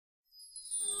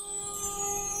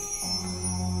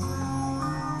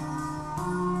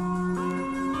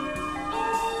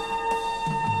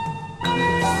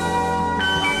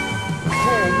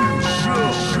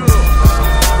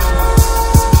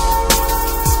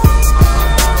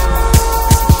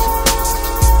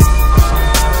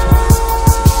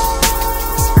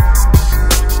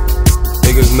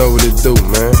just know what it do,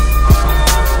 man.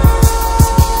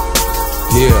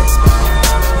 Yeah.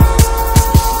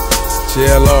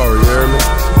 JLR, you hear me?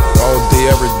 All day,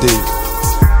 every day.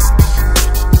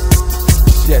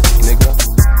 Shit, nigga.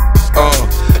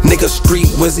 Nigga street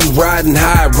Wizzy riding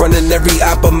high, running every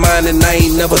op of mine, and I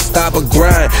ain't never stop a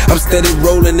grind. I'm steady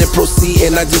rolling and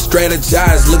proceeding, I just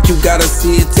strategize. Look, you gotta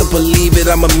see it to believe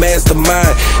it, I'm a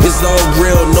mastermind. It's all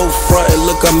real, no frontin'.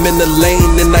 Look, I'm in the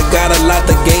lane, and I got a lot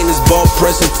to gain. It's ball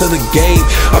pressure to the game.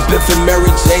 I'm piffin'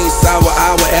 Mary Jane, sour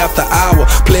hour after hour.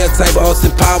 Player type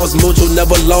Austin Powers, mojo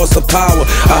never lost a power.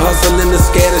 I hustle in the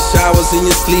scattered showers, in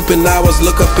your sleeping hours.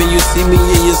 Look up and you see me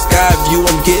in your sky view,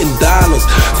 I'm getting dollars.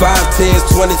 5, 10s,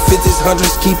 20, 50s,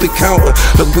 100s, keep it counting.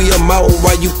 Look, we a mountain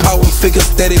while you pouting, figure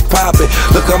steady popping.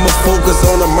 Look, I'ma focus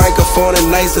on the microphone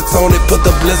and isotone it. Put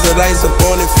the blizzard ice up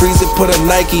on it, freeze it, put a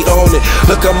Nike on it.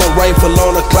 Look, I'm a rifle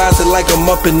on a closet like I'm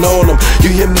up and on them. You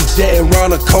hear me jetting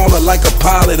round a corner like a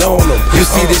pilot on them. You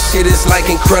see this shit is like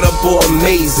incredible,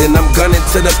 amazing. I'm gunning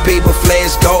to the paper,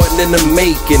 flash garden in the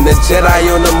making. The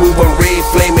Jedi on the move, I'm red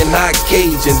flaming, hot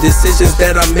Cajun. Decisions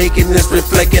that I'm making is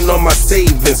reflecting on my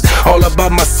savings. All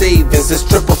about my savings, it's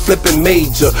triple flipping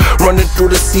major. Running through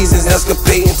the seasons,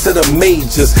 escapading to the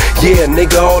majors. Yeah,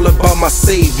 nigga, all about my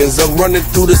savings. I'm running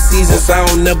through the seasons, I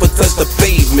don't never touch the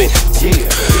pavement. Yeah.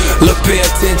 Look, pay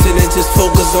attention and just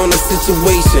focus on the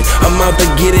situation. I'm out to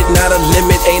get it, not a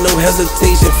limit, ain't no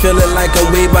hesitation. Feeling like I'm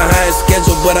way behind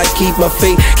schedule, but I keep my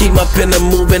faith. Keep my pen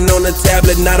moving on the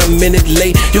tablet, not a minute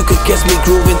late. You could catch me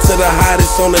grooving to the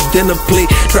hottest on the dinner plate.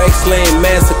 Track slaying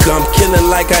massacre, I'm killing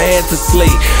like I had to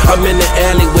slay. I'm in the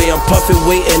alleyway, I'm puffing,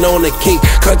 waiting on the cake.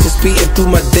 Conscious beating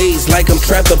through my days like I'm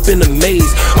trapped up in a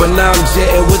maze. But now I'm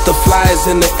jetting with the flyers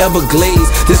in the Everglades.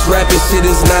 This rapping shit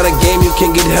is not a game, you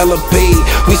can get hella paid.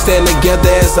 We stand together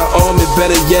as an army,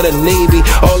 better yet a navy.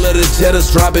 All of the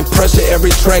jetters dropping pressure,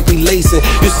 every track we lacing.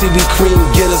 You see we cream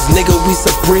getters, nigga, we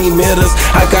supreme hitters.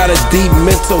 I got a deep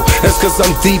mental, that's cause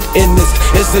I'm deep in this.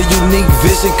 It's a unique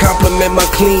vision, compliment my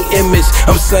clean image.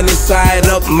 I'm sunny side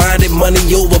up, minded money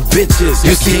over bitches.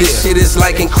 You see this shit is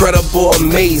like incredible,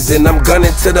 amazing. I'm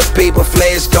gunning to the paper,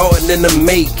 flash garden in the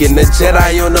making. The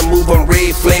Jedi on the move, I'm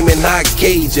red flaming, hot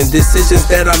Cajun. Decisions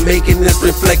that I'm making is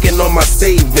reflecting on my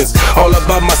savings. All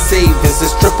about my savings,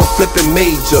 it's triple flipping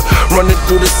major. Running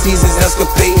through the seasons,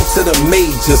 escapading to the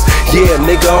majors. Yeah,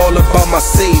 nigga, all about my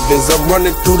savings. I'm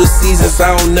running through the seasons,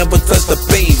 I don't never touch the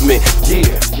pavement.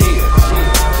 Yeah, yeah.